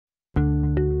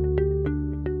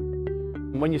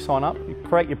when you sign up, you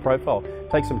create your profile.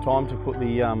 Take some time to put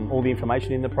all the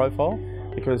information in the profile,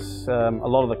 because a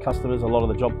lot of the customers, a lot of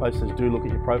the job posters do look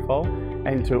at your profile,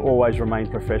 and to always remain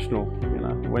professional.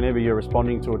 Whenever you're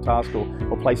responding to a task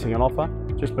or placing an offer,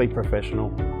 just be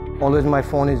professional. Always my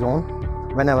phone is on.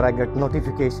 Whenever I get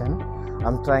notification,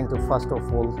 I'm trying to first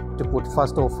of all to put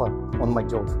first offer on my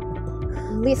job.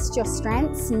 List your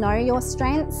strengths, know your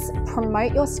strengths,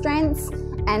 promote your strengths,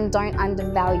 and don't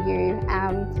undervalue.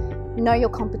 Know your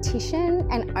competition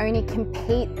and only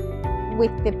compete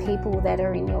with the people that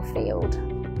are in your field.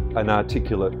 An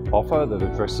articulate offer that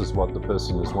addresses what the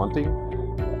person is wanting.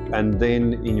 And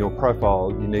then in your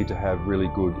profile, you need to have really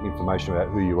good information about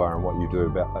who you are and what you do,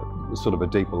 about sort of a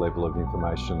deeper level of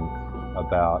information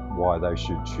about why they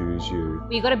should choose you.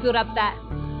 You've got to build up that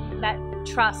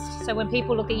trust. So when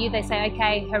people look at you, they say,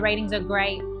 okay, her ratings are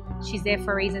great. She's there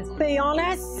for reasons. Be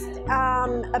honest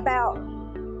about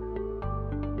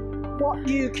what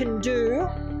you can do.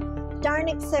 Don't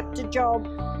accept a job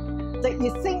that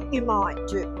you think you might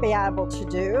be able to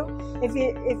do. If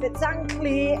it's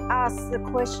unclear, ask the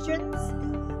questions.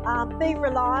 Be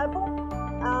reliable.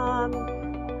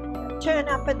 Turn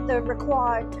up at the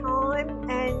required time,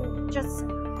 and just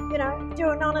do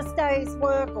an honest day's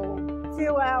work or a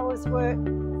few hours work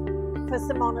for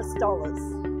some honest dollars.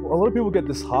 A lot of people get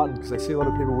disheartened because they see a lot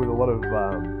of people with a lot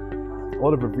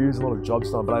of reviews, a lot of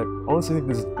jobs done, but I honestly think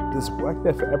there's work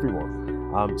there for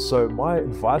everyone. So my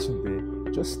advice would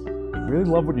be just really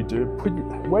love what you do.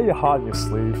 Wear your heart in your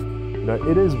sleeve.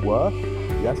 It is work.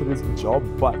 Yes, it is a job,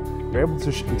 but you're able to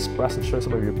express and show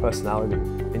some of your personality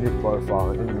in your profile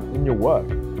and in your work.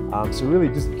 So really,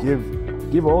 just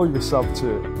give all of yourself to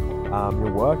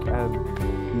your work, and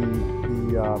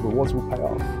the rewards will pay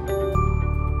off.